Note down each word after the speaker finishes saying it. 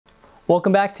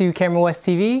Welcome back to Camera West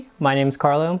TV. My name is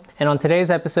Carlo, and on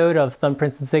today's episode of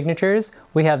Thumbprints and Signatures,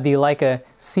 we have the Leica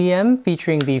CM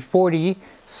featuring the 40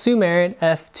 Summarit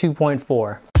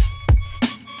f2.4.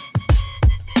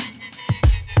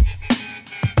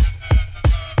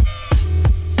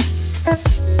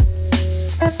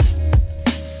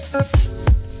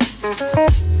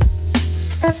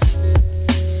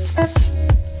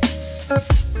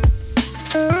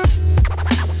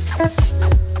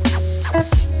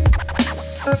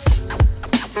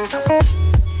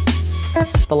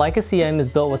 The Leica CM is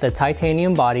built with a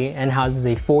titanium body and houses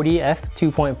a 40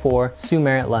 f2.4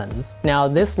 Summarit lens. Now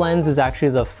this lens is actually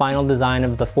the final design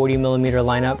of the 40mm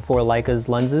lineup for Leica's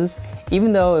lenses.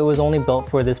 Even though it was only built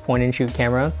for this point and shoot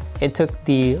camera, it took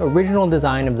the original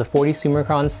design of the 40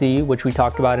 Summicron-C, which we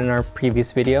talked about in our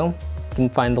previous video. You can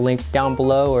find the link down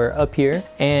below or up here,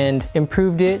 and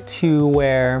improved it to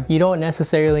where you don't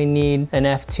necessarily need an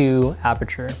f2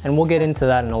 aperture. And we'll get into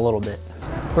that in a little bit.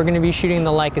 We're going to be shooting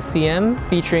the Leica CM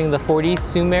featuring the 40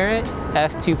 Summarit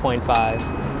f2.5.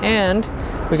 And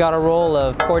we got a roll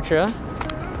of Portra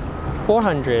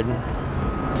 400.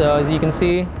 So as you can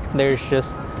see, there's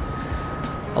just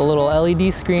a little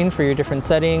LED screen for your different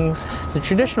settings. It's a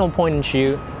traditional point and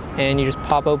shoot, and you just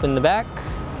pop open the back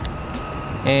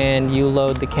and you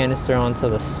load the canister onto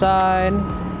the side,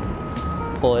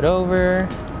 pull it over,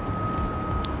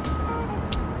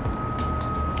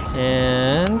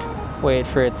 and wait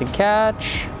for it to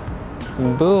catch,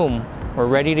 and boom, we're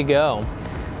ready to go.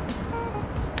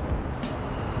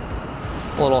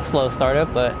 A little slow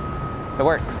startup, but it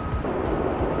works.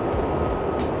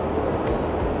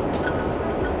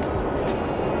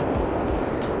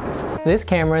 This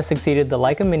camera succeeded the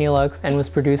Leica Minilux and was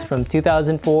produced from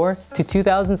 2004 to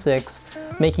 2006,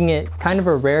 making it kind of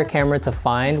a rare camera to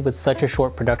find with such a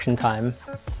short production time.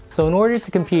 So in order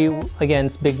to compete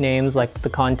against big names like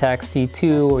the Contax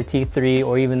T2 or T3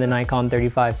 or even the Nikon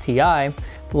 35 Ti,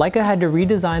 Leica had to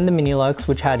redesign the Minilux,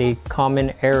 which had a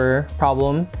common error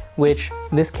problem, which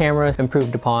this camera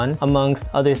improved upon, amongst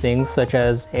other things such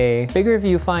as a bigger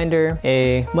viewfinder,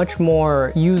 a much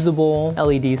more usable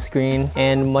LED screen,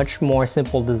 and much more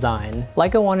simple design.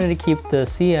 Leica wanted to keep the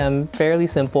CM fairly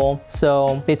simple,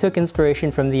 so they took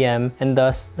inspiration from the M, and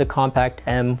thus the compact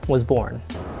M was born.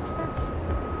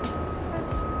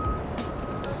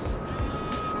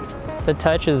 The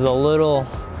touch is a little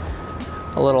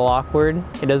awkward.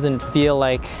 It doesn't feel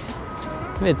like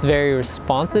it's very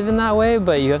responsive in that way,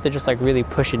 but you have to just like really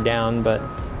push it down, but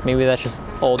maybe that's just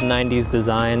old 90s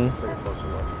design.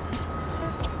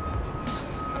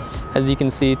 As you can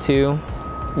see too,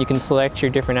 you can select your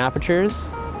different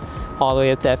apertures all the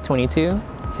way up to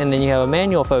f22, and then you have a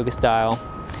manual focus dial,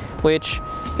 which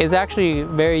is actually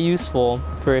very useful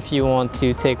for if you want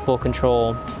to take full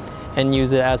control and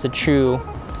use it as a true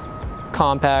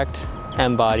compact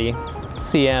M body.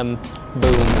 CM,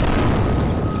 boom.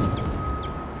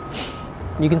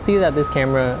 You can see that this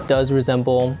camera does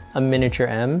resemble a miniature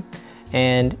M,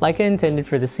 and Leica intended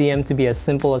for the CM to be as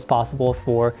simple as possible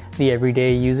for the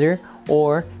everyday user,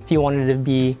 or if you wanted to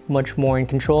be much more in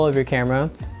control of your camera,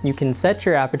 you can set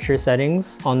your aperture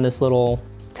settings on this little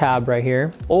tab right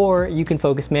here, or you can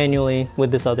focus manually with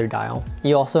this other dial.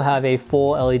 You also have a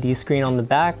full LED screen on the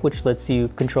back, which lets you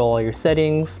control all your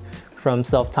settings, from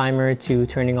self-timer to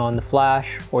turning on the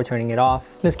flash or turning it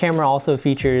off. This camera also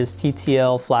features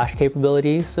TTL flash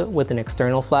capabilities with an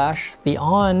external flash. The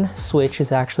on switch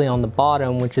is actually on the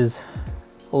bottom, which is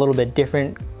a little bit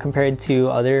different compared to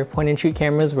other point and shoot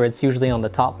cameras where it's usually on the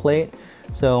top plate.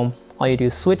 So all you do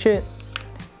is switch it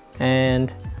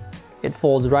and it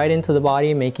folds right into the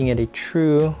body, making it a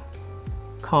true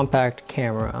compact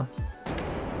camera.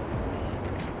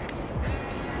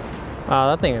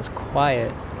 Wow, that thing is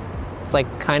quiet. It's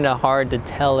like kind of hard to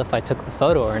tell if I took the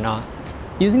photo or not.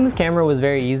 Using this camera was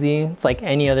very easy. It's like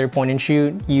any other point and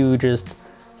shoot. You just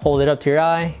hold it up to your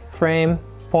eye, frame,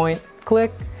 point,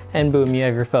 click, and boom, you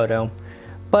have your photo.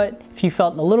 But if you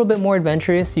felt a little bit more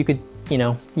adventurous, you could,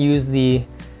 use the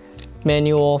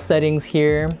manual settings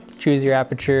here, choose your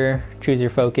aperture, choose your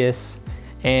focus,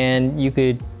 and you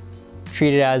could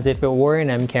treat it as if it were an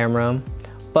M camera.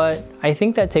 But I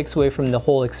think that takes away from the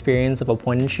whole experience of a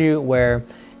point and shoot where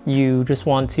you just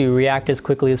want to react as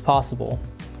quickly as possible.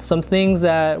 Some things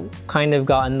that kind of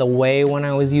got in the way when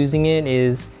I was using it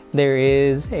is there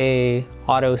is a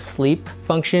auto sleep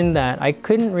function that I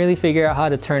couldn't really figure out how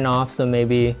to turn off, so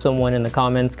maybe someone in the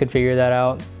comments could figure that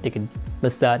out. They could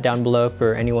list that down below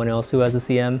for anyone else who has a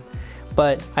CM.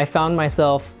 But I found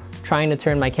myself trying to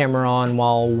turn my camera on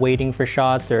while waiting for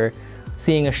shots or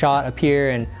seeing a shot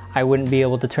appear, and I wouldn't be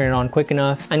able to turn it on quick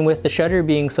enough. And with the shutter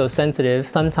being so sensitive,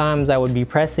 sometimes I would be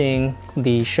pressing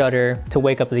the shutter to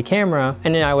wake up the camera,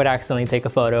 and then I would accidentally take a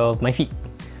photo of my feet.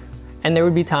 And there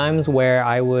would be times where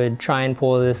I would try and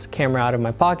pull this camera out of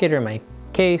my pocket or my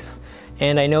case,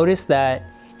 and I noticed that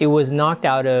it was knocked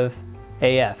out of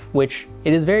AF, which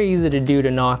it is very easy to do,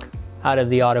 to knock out of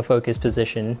the autofocus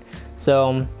position.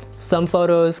 So some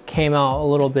photos came out a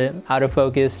little bit out of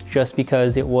focus just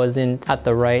because it wasn't at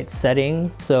the right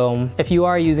setting. So if you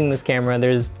are using this camera,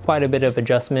 there's quite a bit of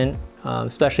adjustment,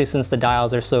 especially since the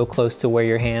dials are so close to where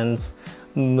your hands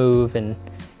move and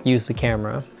use the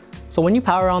camera. So when you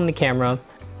power on the camera,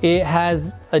 it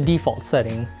has a default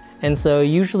setting. And so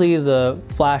usually the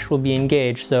flash will be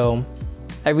engaged. So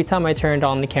every time I turned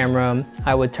on the camera,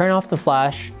 I would turn off the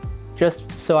flash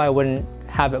just so I wouldn't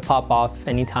have it pop off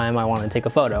anytime I want to take a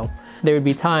photo. There would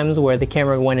be times where the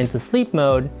camera went into sleep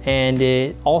mode and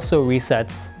it also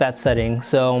resets that setting.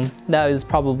 So that is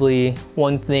probably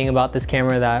one thing about this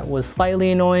camera that was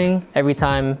slightly annoying. Every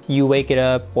time you wake it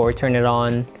up or turn it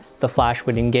on, the flash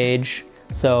would engage.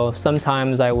 So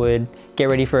sometimes I would get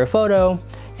ready for a photo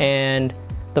and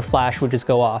the flash would just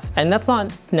go off. And that's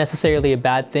not necessarily a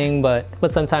bad thing, but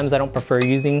sometimes I don't prefer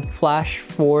using flash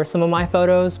for some of my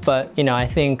photos. But you know, I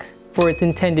think for its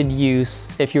intended use,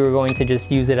 if you were going to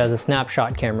just use it as a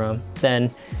snapshot camera,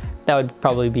 then that would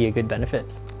probably be a good benefit.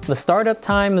 The startup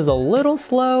time is a little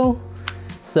slow,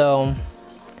 so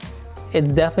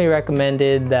it's definitely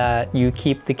recommended that you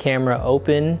keep the camera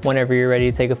open whenever you're ready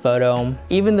to take a photo.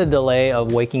 Even the delay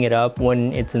of waking it up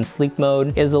when it's in sleep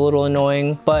mode is a little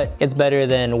annoying, but it's better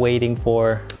than waiting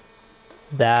for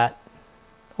that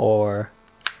or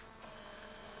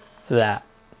that.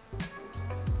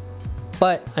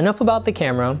 But enough about the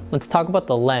camera, let's talk about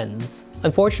the lens.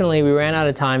 Unfortunately, we ran out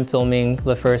of time filming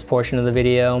the first portion of the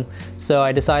video, so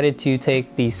I decided to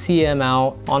take the CM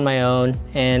out on my own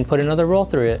and put another roll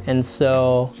through it, and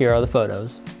so here are the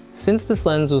photos. Since this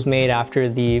lens was made after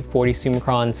the 40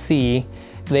 Summicron-C,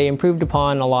 they improved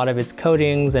upon a lot of its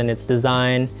coatings and its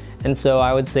design, and so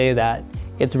I would say that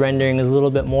its rendering is a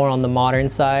little bit more on the modern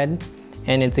side,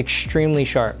 and it's extremely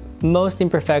sharp. Most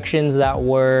imperfections that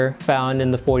were found in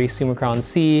the 40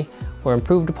 Summicron-C were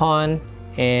improved upon,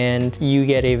 and you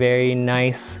get a very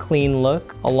nice clean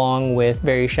look along with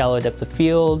very shallow depth of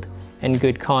field and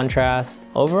good contrast.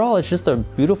 Overall, it's just a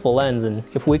beautiful lens, and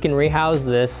if we can rehouse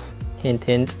this, hint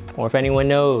hint, or if anyone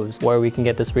knows where we can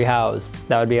get this rehoused,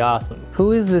 that would be awesome.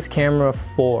 Who is this camera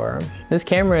for? This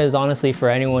camera is honestly for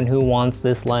anyone who wants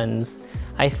this lens.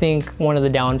 I think one of the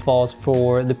downfalls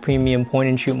for the premium point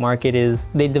and shoot market is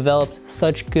they developed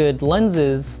such good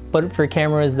lenses, but for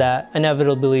cameras that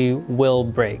inevitably will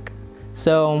break.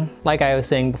 So like I was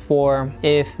saying before,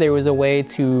 if there was a way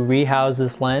to rehouse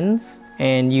this lens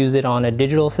and use it on a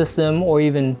digital system or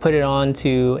even put it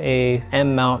onto a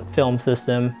M-mount film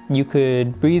system, you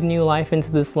could breathe new life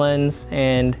into this lens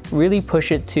and really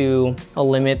push it to a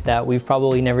limit that we've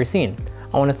probably never seen.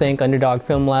 I want to thank Underdog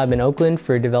Film Lab in Oakland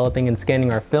for developing and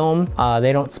scanning our film.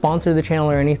 They don't sponsor the channel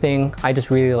or anything. I just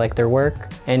really like their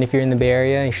work. And if you're in the Bay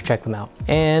Area, you should check them out.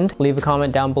 And leave a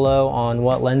comment down below on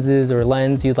what lenses or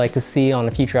lens you'd like to see on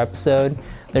a future episode.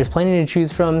 There's plenty to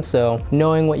choose from, so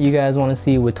knowing what you guys want to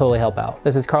see would totally help out.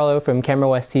 This is Carlo from Camera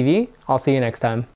West TV. I'll see you next time.